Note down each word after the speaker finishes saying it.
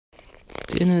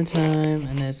dinner time,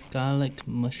 and there's garlic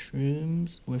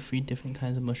mushrooms with 3 different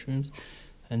kinds of mushrooms,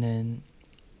 and then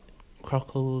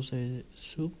crockles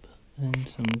soup and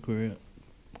some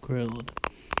grilled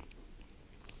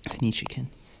honey chicken.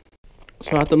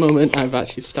 So at the moment I've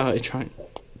actually started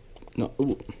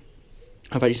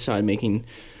making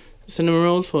cinnamon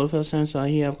rolls for the first time. So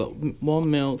here I've got warm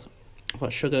milk, I've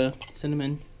got sugar,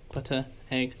 cinnamon, butter,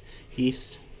 egg,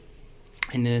 yeast,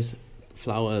 and there's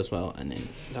flour as well, and then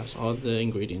that's all the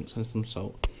ingredients and some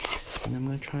salt. And I'm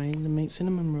gonna try to make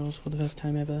cinnamon rolls for the first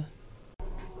time ever.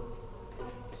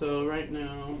 So right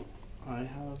now I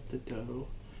have the dough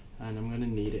and I'm gonna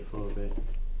knead it for a bit.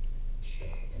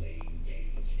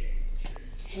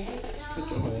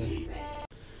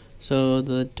 So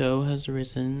the dough has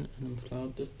risen and I've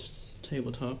floured the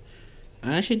tabletop.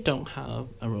 I actually don't have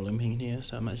a rolling pin here,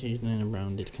 so I'm actually using a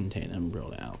rounded container and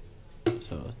roll it out.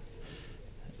 So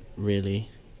really,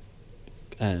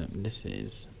 this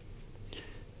is,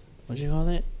 what do you call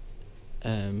it?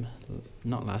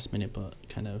 Not last minute, but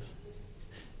kind of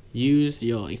use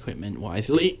your equipment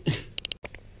wisely.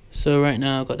 So right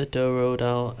now I've got the dough rolled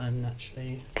out. I'm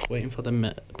actually waiting for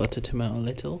the butter to melt a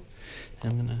little.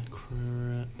 And I'm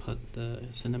gonna put the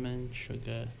cinnamon,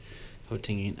 sugar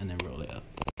coating in and then roll it up.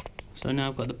 So now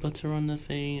I've got the butter on the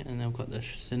thing and I've got the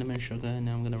cinnamon sugar, and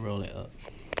now I'm gonna roll it up.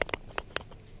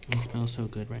 It smells so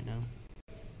good right now.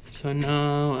 So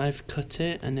now I've cut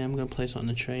it and then I'm gonna place it on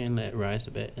the tray and let it rise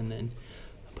a bit, and then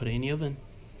I'll put it in the oven.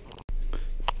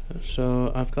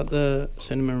 So I've got the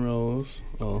cinnamon rolls,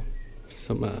 or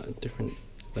some different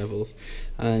levels,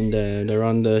 and they're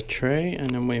on the tray,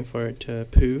 and I'm waiting for it to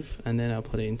poof, and then I'll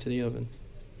put it into the oven.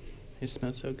 It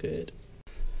smells so good.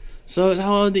 So it's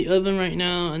out of the oven right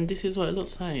now, and this is what it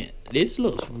looks like. This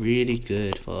looks really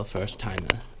good for a first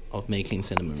timer of making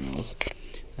cinnamon rolls,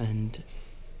 and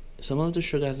some of the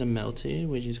sugar hasn't melted,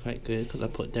 which is quite good because I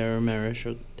put deramera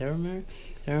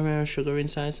sugar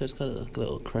inside, so it's got a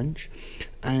little crunch,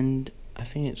 and I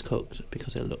think it's cooked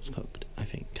because it looks cooked, I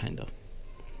think, kind of.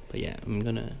 But yeah,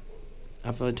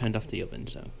 I've already turned off the oven,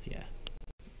 so yeah.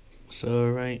 So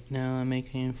right now I'm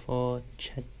making for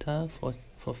cheddar.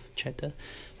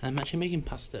 I'm actually making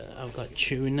pasta. I've got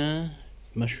tuna,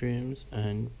 mushrooms,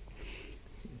 and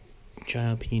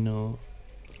jalapeno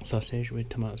sausage with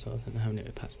tomato sauce, and having it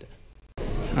with pasta.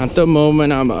 At the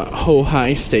moment I'm at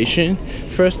Ho-Hai station.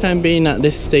 First time being at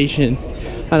this station,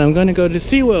 and I'm gonna go to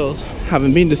SeaWorld.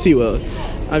 Haven't been to SeaWorld.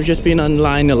 I've just been on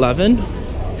line 11.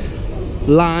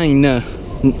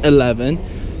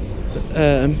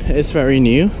 It's very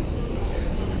new,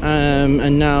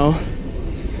 and now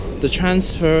the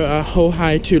transfer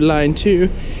Ho-Hai to line 2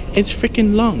 is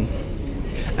freaking long,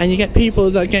 and you get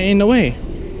people that get in the way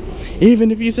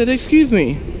even if you said excuse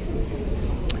me.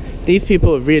 These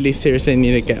people really seriously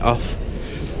need to get off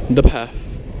the path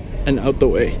and out the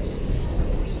way.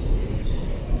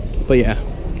 But yeah,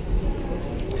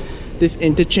 this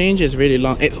interchange is really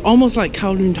long. It's almost like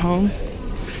Kowloon Tong,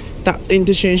 that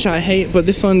interchange I hate, but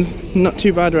this one's not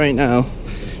too bad right now.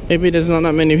 Maybe there's not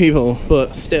that many people,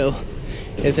 but still,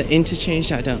 it's an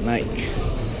interchange I don't like.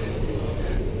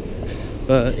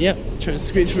 But yeah, trying to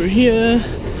squeeze through here,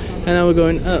 and now we're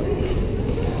going up.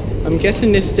 I'm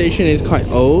guessing this station is quite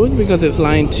old because it's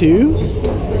line 2,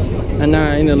 and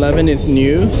line 11 is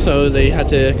new, so they had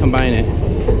to combine it.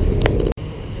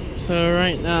 So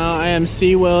right now I am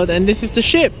SeaWorld, and this is the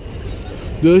ship.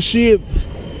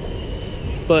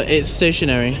 But it's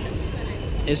stationary.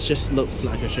 It just looks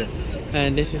like a ship.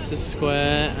 And this is the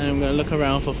square, and I'm gonna look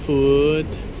around for food.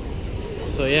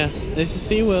 So yeah, this is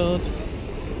SeaWorld.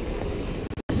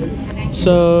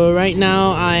 So right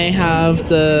now I have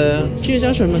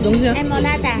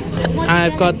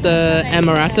I've got the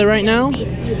Emirata right now,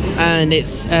 and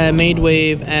it's made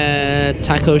with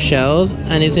taco shells,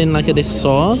 and it's in like this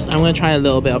sauce. I'm gonna try a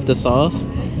little bit of the sauce.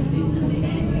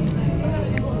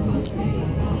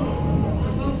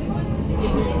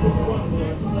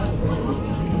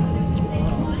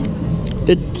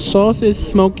 The sauce is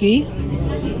smoky,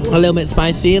 a little bit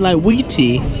spicy, like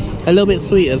wheaty, a little bit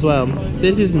sweet as well. So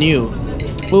this is new.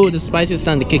 Oh, the spice is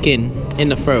starting to kick in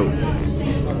the throat.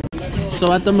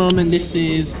 So at the moment, this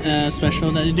is a special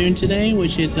that they're doing today,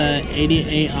 which is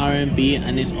 88 RMB,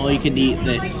 and it's all you can eat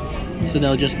this. So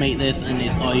they'll just make this, and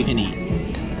it's all you can eat.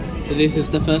 So this is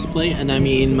the first plate, and I'm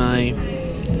eating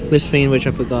this thing, which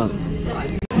I forgot.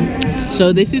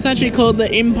 So this is actually called the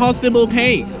Impossible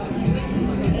Cake.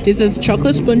 This is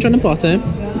chocolate sponge on the bottom,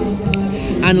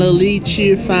 and a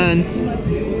lychee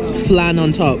flan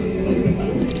on top.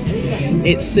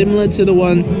 It's similar to the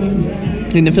one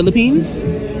in the Philippines,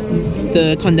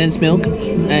 the condensed milk.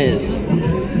 It's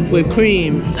with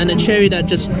cream and a cherry that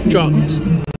just dropped.